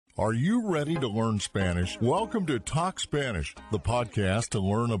Are you ready to learn Spanish? Welcome to Talk Spanish, the podcast to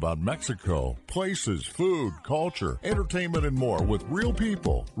learn about Mexico, places, food, culture, entertainment, and more with real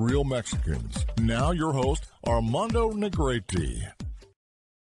people, real Mexicans. Now your host, Armando Negrete.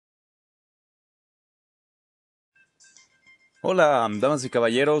 Hola, damas y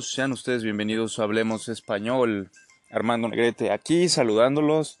caballeros, sean ustedes bienvenidos a Hablemos Español. Armando Negrete aquí,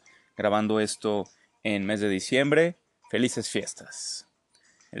 saludándolos, grabando esto en mes de diciembre. Felices fiestas.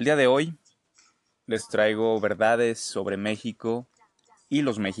 El día de hoy les traigo verdades sobre México y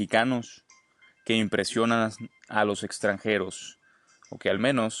los mexicanos que impresionan a los extranjeros, o que al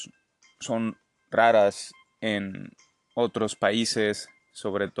menos son raras en otros países,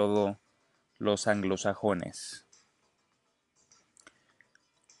 sobre todo los anglosajones.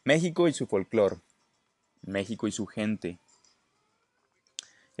 México y su folclore, México y su gente.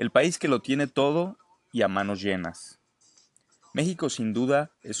 El país que lo tiene todo y a manos llenas. México sin duda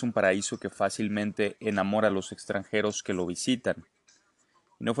es un paraíso que fácilmente enamora a los extranjeros que lo visitan.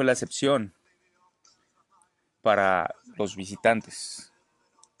 Y no fue la excepción para los visitantes.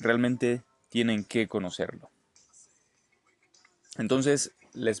 Realmente tienen que conocerlo. Entonces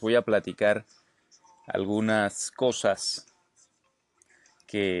les voy a platicar algunas cosas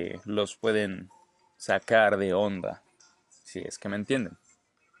que los pueden sacar de onda, si es que me entienden.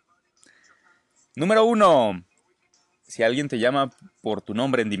 Número 1. Si alguien te llama por tu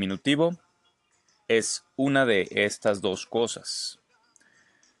nombre en diminutivo, es una de estas dos cosas.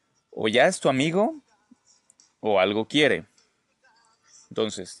 O ya es tu amigo, o algo quiere.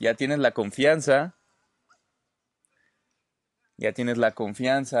 Entonces, ya tienes la confianza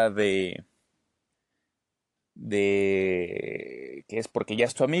de que es porque ya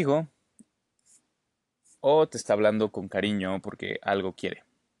es tu amigo, o te está hablando con cariño porque algo quiere.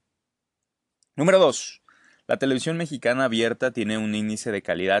 Número 2. La televisión mexicana abierta tiene un índice de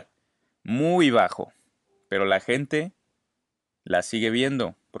calidad muy bajo, pero la gente la sigue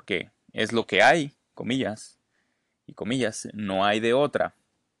viendo porque es lo que hay, comillas, y comillas, no hay de otra.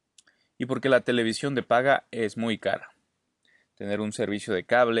 Y porque la televisión de paga es muy cara. Tener un servicio de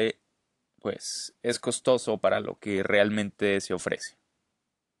cable, pues, es costoso para lo que realmente se ofrece.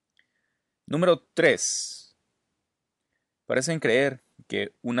 Número 3. Parecen creer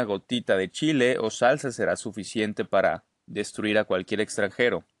que una gotita de chile o salsa será suficiente para destruir a cualquier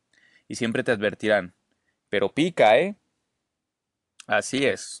extranjero. Y siempre te advertirán, pero pica, ¿eh? Así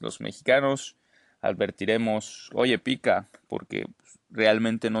es, los mexicanos advertiremos, oye, pica, porque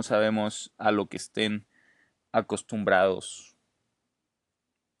realmente no sabemos a lo que estén acostumbrados.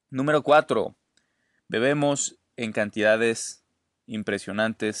 Número 4. Bebemos en cantidades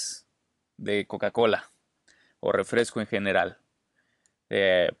impresionantes de Coca-Cola o refresco en general.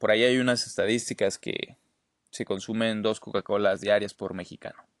 Por ahí hay unas estadísticas que se consumen 2 Coca-Colas diarias por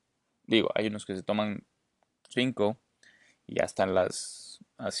mexicano. Digo, hay unos que se toman 5 y ya están las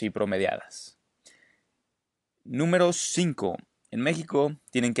así promediadas. Número 5. En México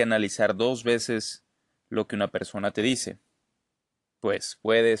tienen que analizar 2 veces lo que una persona te dice, pues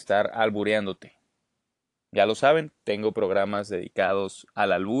puede estar albureándote. Ya lo saben, tengo programas dedicados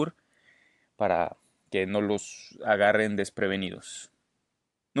al albur para que no los agarren desprevenidos.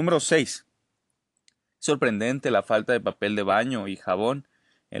 Número 6. Sorprendente la falta de papel de baño y jabón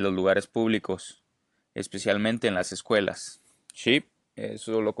en los lugares públicos, especialmente en las escuelas. Sí,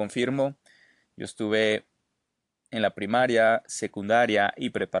 eso lo confirmo. Yo estuve en la primaria, secundaria y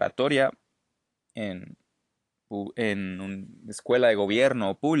preparatoria en una escuela de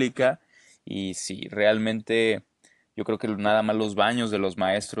gobierno pública y sí, realmente yo creo que nada más los baños de los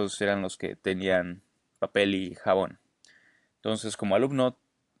maestros eran los que tenían papel y jabón. Entonces, como alumno,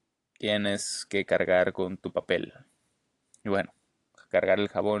 tienes que cargar con tu papel. Y bueno, cargar el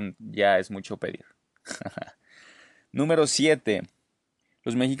jabón ya es mucho pedir. Número 7.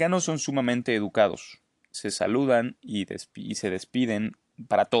 Los mexicanos son sumamente educados. Se saludan y se despiden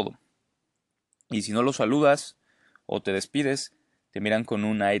para todo. Y si no los saludas o te despides, te miran con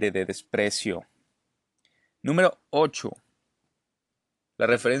un aire de desprecio. Número 8. Las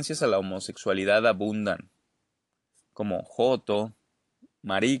referencias a la homosexualidad abundan, como joto,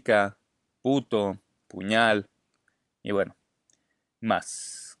 marica, puto, puñal, y bueno,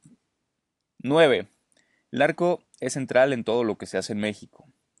 más. 9. El narco es central en todo lo que se hace en México.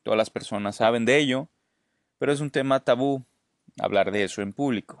 Todas las personas saben de ello, pero es un tema tabú hablar de eso en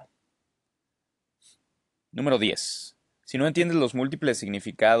público. Número 10. Si no entiendes los múltiples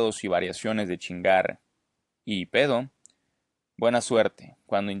significados y variaciones de chingar y pedo, buena suerte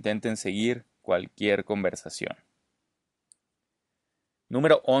cuando intenten seguir cualquier conversación.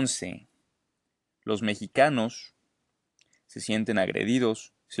 Número 11. Los mexicanos se sienten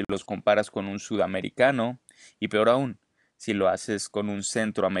agredidos si los comparas con un sudamericano y peor aún, si lo haces con un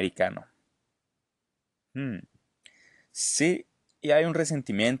centroamericano. Sí, y hay un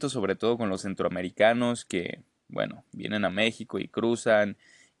resentimiento sobre todo con los centroamericanos que, bueno, vienen a México y cruzan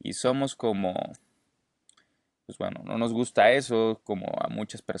y somos como, pues bueno, no nos gusta eso como a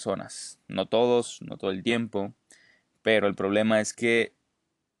muchas personas. No todos, no todo el tiempo, pero el problema es que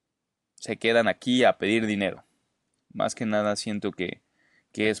se quedan aquí a pedir dinero. Más que nada siento que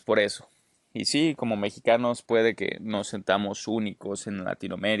es por eso. Y sí, como mexicanos puede que nos sentamos únicos en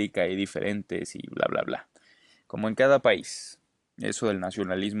Latinoamérica y diferentes y bla, bla, bla. Como en cada país. Eso del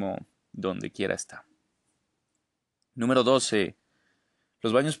nacionalismo donde quiera está. Número 12.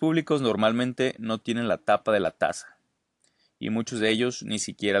 Los baños públicos normalmente no tienen la tapa de la taza. Y muchos de ellos ni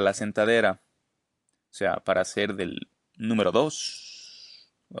siquiera la sentadera. O sea, para hacer del número 2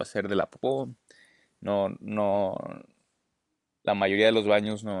 o hacer de la popó, no, la mayoría de los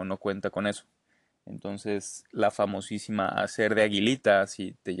baños no cuenta con eso. Entonces, la famosísima hacer de aguilita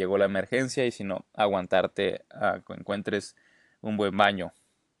si te llegó la emergencia y si no, aguantarte a que encuentres un buen baño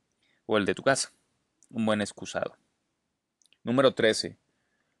o el de tu casa, un buen excusado. Número 13.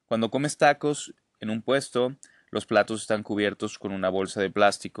 Cuando comes tacos en un puesto, los platos están cubiertos con una bolsa de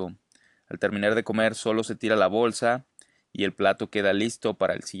plástico. Al terminar de comer solo se tira la bolsa y el plato queda listo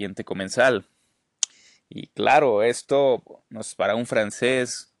para el siguiente comensal. Y claro, esto para un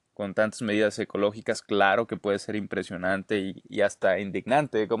francés con tantas medidas ecológicas, claro que puede ser impresionante y hasta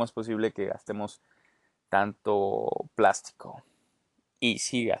indignante. ¿Cómo es posible que gastemos tanto plástico? Y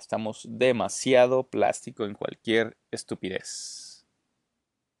sí, gastamos demasiado plástico en cualquier estupidez.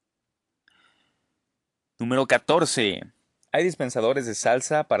 Número 14. Hay dispensadores de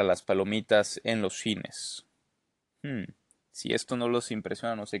salsa para las palomitas en los cines. Si esto no los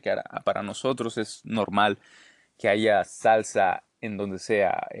impresiona, no sé qué hará. Para nosotros es normal que haya salsa en donde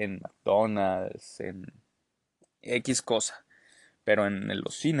sea, en McDonald's, en X cosa. Pero en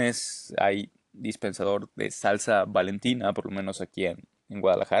los cines hay dispensador de salsa Valentina, por lo menos aquí en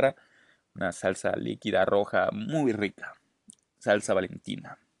Guadalajara. Una salsa líquida roja muy rica. Salsa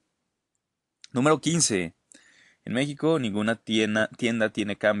Valentina. Número 15. En México ninguna tienda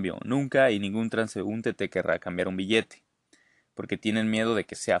tiene cambio, nunca, y ningún transeúnte te querrá cambiar un billete, porque tienen miedo de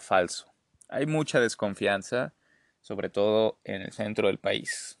que sea falso. Hay mucha desconfianza, sobre todo en el centro del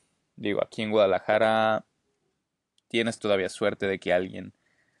país. Digo, aquí en Guadalajara tienes todavía suerte de que alguien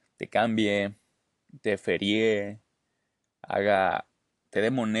te cambie, te ferie, te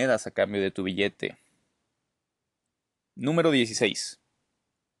dé monedas a cambio de tu billete. Número 16.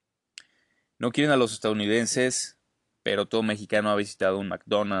 No quieren a los estadounidenses, pero todo mexicano ha visitado un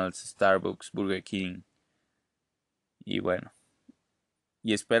McDonald's, Starbucks, Burger King. Y bueno,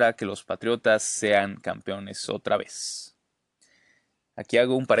 y espera que los Patriotas sean campeones otra vez. Aquí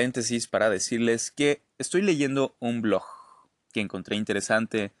hago un paréntesis para decirles que estoy leyendo un blog que encontré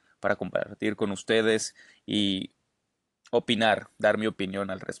interesante para compartir con ustedes y opinar, dar mi opinión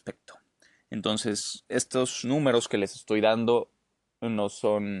al respecto. Entonces, estos números que les estoy dando no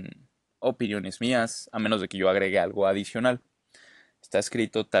son opiniones mías, a menos de que yo agregue algo adicional. Está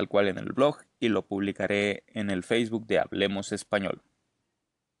escrito tal cual en el blog y lo publicaré en el Facebook de Hablemos Español.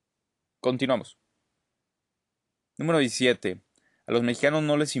 Continuamos. Número 17. A los mexicanos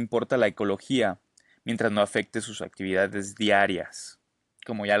no les importa la ecología mientras no afecte sus actividades diarias.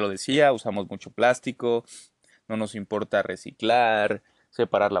 Como ya lo decía, usamos mucho plástico, no nos importa reciclar,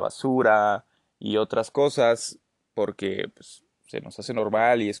 separar la basura y otras cosas porque pues, se nos hace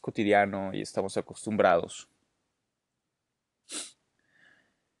normal y es cotidiano y estamos acostumbrados.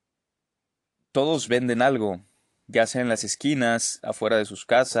 Todos venden algo, ya sea en las esquinas, afuera de sus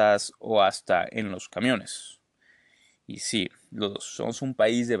casas o hasta en los camiones. Y sí, somos un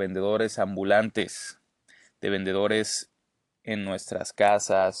país de vendedores ambulantes, de vendedores en nuestras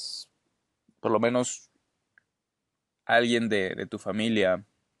casas, por lo menos alguien de tu familia,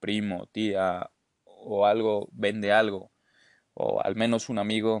 primo, tía o algo, vende algo, o al menos un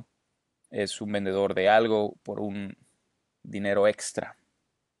amigo es un vendedor de algo por un dinero extra.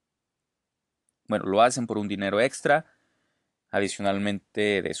 Bueno, lo hacen por un dinero extra,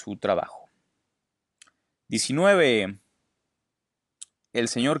 adicionalmente de su trabajo. 19. El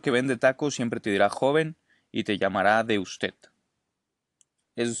señor que vende tacos siempre te dirá joven y te llamará de usted.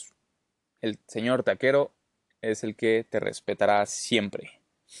 Es el señor taquero es el que te respetará siempre.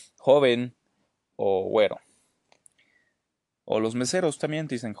 Joven o güero. O los meseros también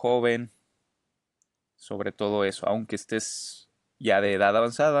te dicen joven. Sobre todo eso. Aunque estés ya de edad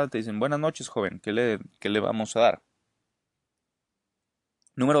avanzada, te dicen buenas noches, joven. ¿Qué le vamos a dar?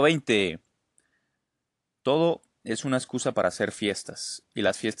 Número 20. Todo es una excusa para hacer fiestas, y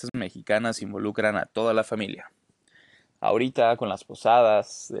las fiestas mexicanas involucran a toda la familia. Ahorita con las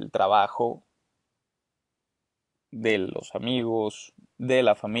posadas, del trabajo, de los amigos, de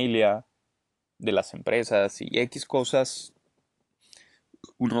la familia, de las empresas y X cosas,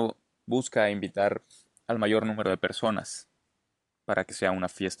 uno busca invitar al mayor número de personas para que sea una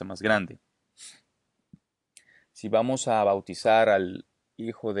fiesta más grande. Si vamos a bautizar al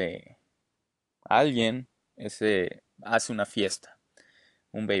hijo de alguien, ese hace una fiesta.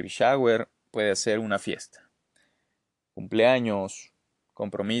 Un baby shower puede ser una fiesta. Cumpleaños,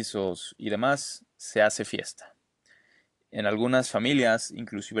 compromisos y demás, se hace fiesta. En algunas familias,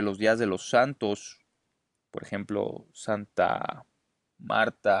 inclusive los días de los santos, por ejemplo, Santa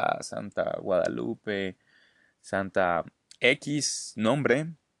Marta, Santa Guadalupe, Santa X nombre,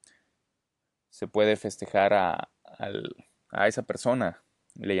 se puede festejar a esa persona.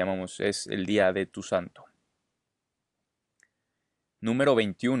 Le llamamos, es el día de tu santo. Número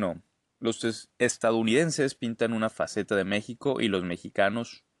 21. Los estadounidenses pintan una faceta de México y los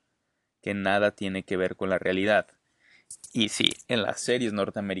mexicanos que nada tiene que ver con la realidad. Y sí, en las series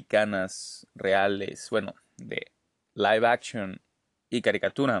norteamericanas reales, bueno, de live action y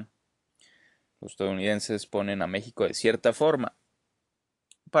caricatura, los estadounidenses ponen a México de cierta forma.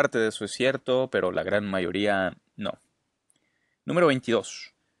 Parte de eso es cierto, pero la gran mayoría no. Número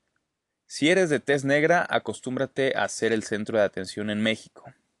 22. Si eres de tez negra, acostúmbrate a ser el centro de atención en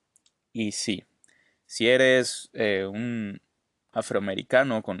México. Y sí, si eres un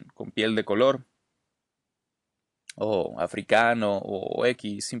afroamericano con piel de color, o africano, o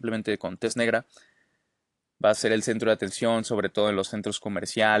X, simplemente con tez negra, va a ser el centro de atención, sobre todo en los centros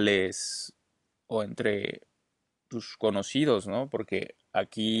comerciales o entre tus conocidos, ¿no? Porque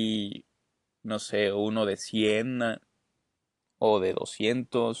aquí, no sé, uno de 100 o de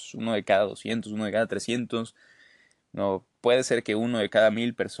 200, uno de cada 200, uno de cada 300. No, puede ser que uno de cada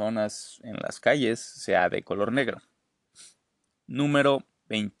 1000 personas en las calles sea de color negro. Número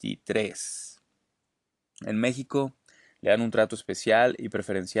 23. En México le dan un trato especial y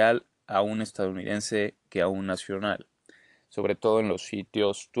preferencial a un estadounidense que a un nacional, sobre todo en los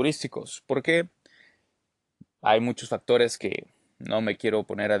sitios turísticos. ¿Por qué? Hay muchos factores que no me quiero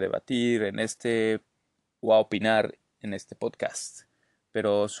poner a debatir en este o a opinar en este podcast,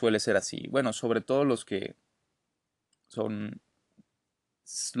 pero suele ser así. Bueno, sobre todo los que son,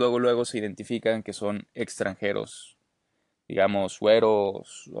 luego se identifican que son extranjeros, digamos,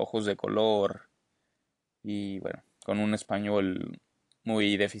 güeros, ojos de color y bueno, con un español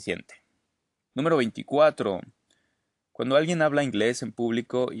muy deficiente. Número 24. Cuando alguien habla inglés en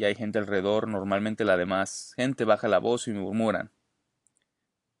público y hay gente alrededor, normalmente la demás gente baja la voz y murmuran.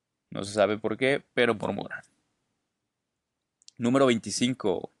 No se sabe por qué, pero murmuran. Número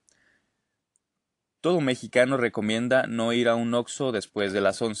 25. Todo mexicano recomienda no ir a un Oxxo después de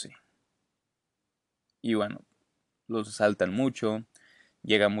las 11. Y bueno, los saltan mucho,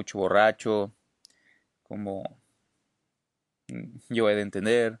 llega mucho borracho, como yo he de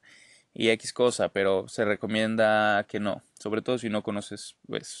entender, y X cosa, pero se recomienda que no, sobre todo si no conoces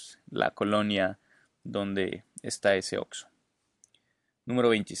pues la colonia donde está ese Oxxo. Número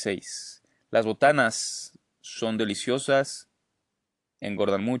 26. Las botanas son deliciosas,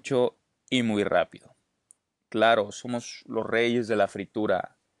 engordan mucho y muy rápido. Claro, somos los reyes de la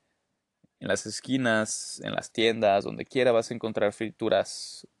fritura. En las esquinas, en las tiendas, donde quiera vas a encontrar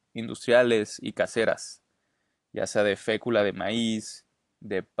frituras industriales y caseras, ya sea de fécula de maíz,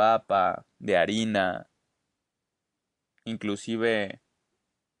 de papa, de harina, inclusive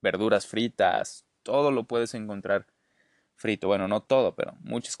verduras fritas, todo lo puedes encontrar frito. Bueno, no todo, pero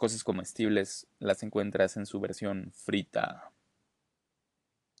muchas cosas comestibles las encuentras en su versión frita.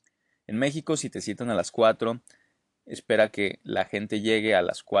 En México, si te citan a las 4, espera que la gente llegue a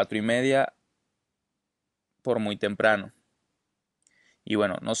las 4:30 por muy temprano. Y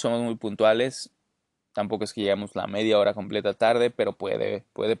bueno, no somos muy puntuales, tampoco es que llegamos la media hora completa tarde, pero puede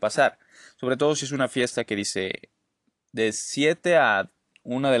pasar. Sobre todo si es una fiesta que dice de 7 a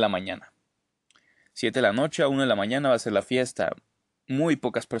 1 de la mañana. 7 de la noche a 1 de la mañana va a ser la fiesta. Muy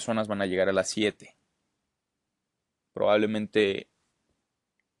pocas personas van a llegar a las 7. Probablemente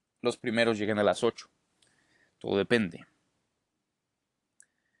los primeros lleguen a las 8. Todo depende.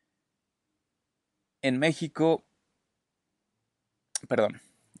 En México, perdón,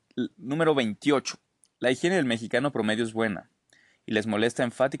 número 28. La higiene del mexicano promedio es buena y les molesta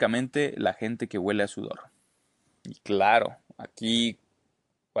enfáticamente la gente que huele a sudor. Y claro, aquí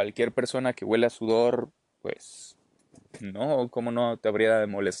cualquier persona que huele a sudor, pues no, ¿cómo no te habría de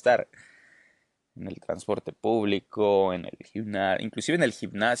molestar? En el transporte público, en el gimnasio, inclusive en el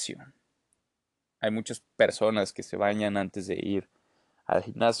gimnasio. hay muchas personas que se bañan antes de ir al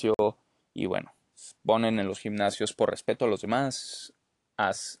gimnasio y bueno, ponen en los gimnasios por respeto a los demás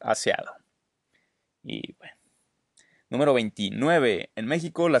aseado. Y bueno. Número 29. En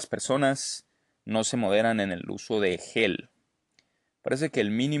México las personas no se moderan en el uso de gel. Parece que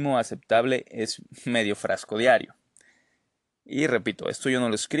el mínimo aceptable es medio frasco diario. Y repito, esto yo no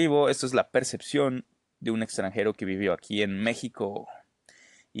lo escribo, esto es la percepción de un extranjero que vivió aquí en México.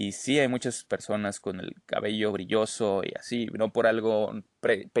 Y sí, hay muchas personas con el cabello brilloso y así. No por algo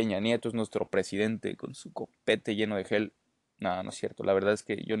Peña Nieto es nuestro presidente con su copete lleno de gel. No, no es cierto. La verdad es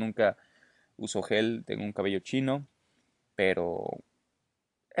que yo nunca uso gel, tengo un cabello chino. Pero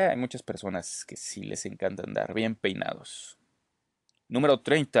hay muchas personas que sí les encanta andar bien peinados. Número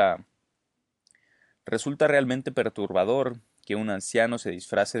 30. Resulta realmente perturbador que un anciano se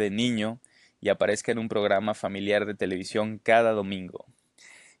disfrace de niño y aparezca en un programa familiar de televisión cada domingo.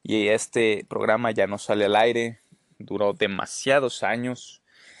 Y este programa ya no sale al aire, duró demasiados años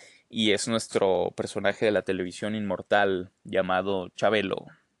y es nuestro personaje de la televisión inmortal llamado Chabelo.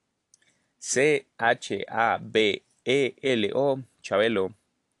 Chabelo, Chabelo,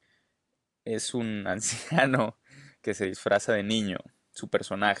 es un anciano que se disfraza de niño, su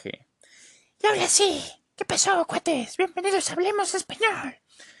personaje. Y ahora sí, ¿qué pasó, cuates? Bienvenidos a Hablemos Español.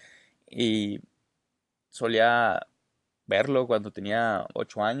 Y solía verlo cuando tenía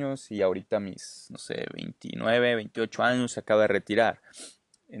 8 años y ahorita mis, no sé, 29, 28 años se acaba de retirar.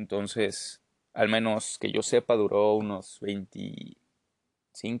 Entonces, al menos que yo sepa, duró unos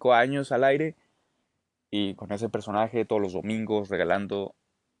 25 años al aire y con ese personaje todos los domingos regalando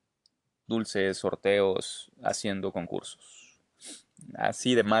dulces, sorteos, haciendo concursos.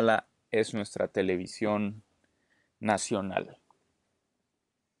 Así de mala es nuestra televisión nacional.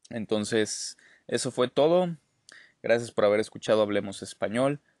 Entonces, eso fue todo. Gracias por haber escuchado Hablemos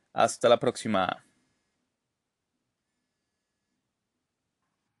Español. Hasta la próxima.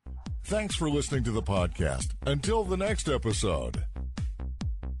 Thanks for listening to the podcast. Until the next episode.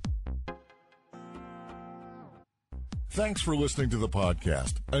 Thanks for listening to the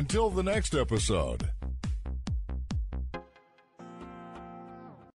podcast. Until the next episode.